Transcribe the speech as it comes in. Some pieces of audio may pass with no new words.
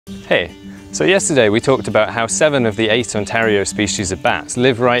Hey, so yesterday we talked about how 7 of the 8 Ontario species of bats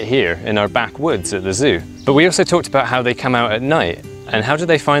live right here in our backwoods at the zoo. But we also talked about how they come out at night and how do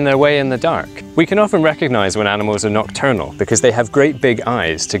they find their way in the dark. We can often recognize when animals are nocturnal because they have great big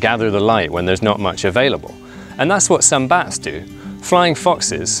eyes to gather the light when there's not much available. And that's what some bats do. Flying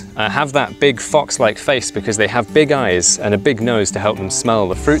foxes have that big fox-like face because they have big eyes and a big nose to help them smell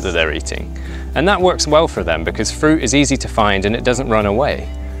the fruit that they're eating. And that works well for them because fruit is easy to find and it doesn't run away.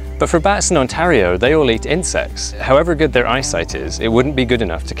 But for bats in Ontario, they all eat insects. However good their eyesight is, it wouldn't be good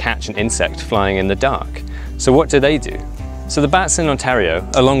enough to catch an insect flying in the dark. So what do? So the bats in Ontario,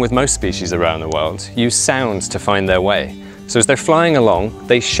 along with most species around the world, use sounds to find their way. So as they're flying along,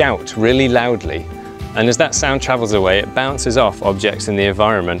 they shout really loudly. And as that sound travels away, it bounces off objects in the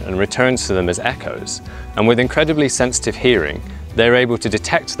environment and returns to them as echoes. And with incredibly sensitive hearing, they're able to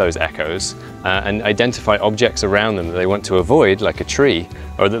detect those echoes and identify objects around them that they want to avoid, like a tree,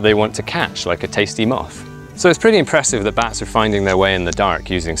 or that they want to catch, like a tasty moth. So it's pretty impressive that bats are finding their way in the dark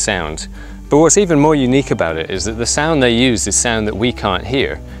using sound. But what's even more unique about it is that the sound they use is sound that we can't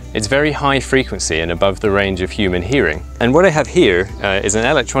hear. It's very high frequency and above the range of human hearing. And what I have here is an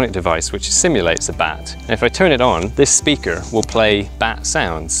electronic device which simulates a bat. And if I turn it on, this speaker will play bat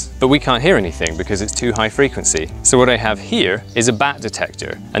sounds. But we can't hear anything because it's too high frequency. So what I have here is a bat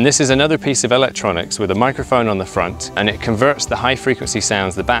detector. And this is another piece of electronics with a microphone on the front, and it converts the high frequency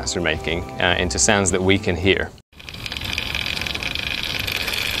sounds the bats are making into sounds that we can hear.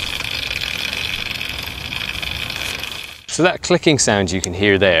 So that clicking sound you can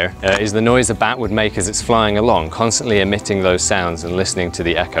hear there is the noise a bat would make as it's flying along, constantly emitting those sounds and listening to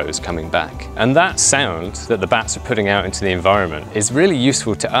the echoes coming back. And that sound that the bats are putting out into the environment is really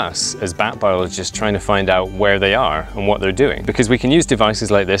useful to us as bat biologists trying to find out where they are and what they're doing. Because we can use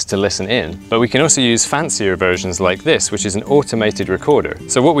devices like this to listen in, but we can also use fancier versions like this, which is an automated recorder.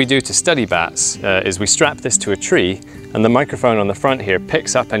 So what we do to study bats is we strap this to a tree, and the microphone on the front here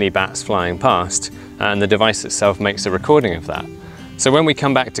picks up any bats flying past, and the device itself makes a recording of that. So when we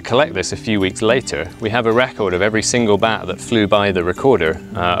come back to collect this a few weeks later, we have a record of every single bat that flew by the recorder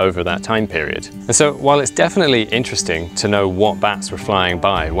over that time period. And so while it's definitely interesting to know what bats were flying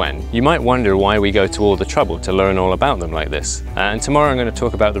by when, you might wonder why we go to all the trouble to learn all about them like this. And tomorrow I'm going to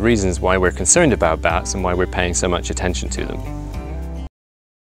talk about the reasons why we're concerned about bats and why we're paying so much attention to them.